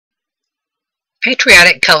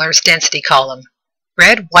Patriotic colors density column.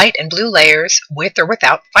 Red, white, and blue layers with or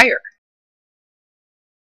without fire.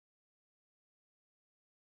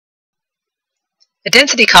 A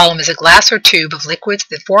density column is a glass or tube of liquids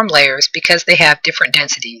that form layers because they have different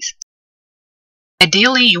densities.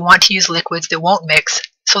 Ideally, you want to use liquids that won't mix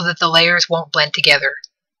so that the layers won't blend together.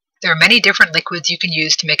 There are many different liquids you can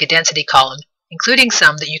use to make a density column, including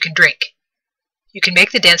some that you can drink. You can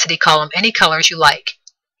make the density column any colors you like.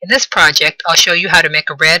 In this project, I'll show you how to make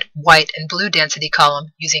a red, white, and blue density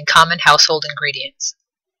column using common household ingredients.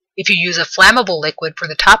 If you use a flammable liquid for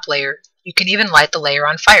the top layer, you can even light the layer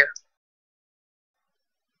on fire.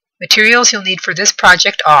 Materials you'll need for this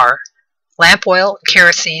project are lamp oil,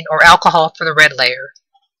 kerosene, or alcohol for the red layer,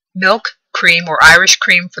 milk, cream, or Irish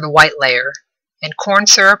cream for the white layer, and corn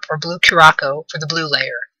syrup or blue curacao for the blue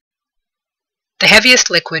layer. The heaviest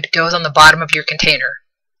liquid goes on the bottom of your container.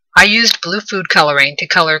 I used blue food coloring to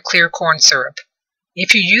color clear corn syrup.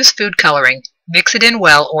 If you use food coloring, mix it in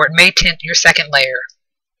well or it may tint your second layer.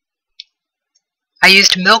 I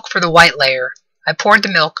used milk for the white layer. I poured the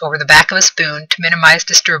milk over the back of a spoon to minimize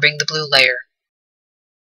disturbing the blue layer.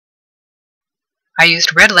 I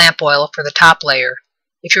used red lamp oil for the top layer.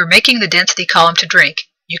 If you're making the density column to drink,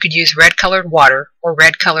 you could use red-colored water or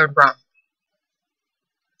red-colored rum.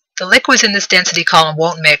 The liquids in this density column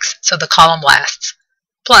won't mix, so the column lasts.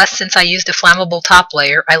 Plus, since I used a flammable top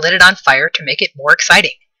layer, I lit it on fire to make it more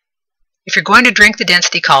exciting. If you're going to drink the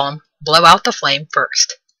density column, blow out the flame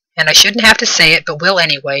first. And I shouldn't have to say it, but will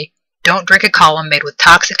anyway, don't drink a column made with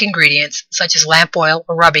toxic ingredients such as lamp oil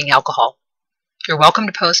or rubbing alcohol. You're welcome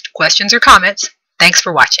to post questions or comments. Thanks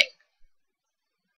for watching.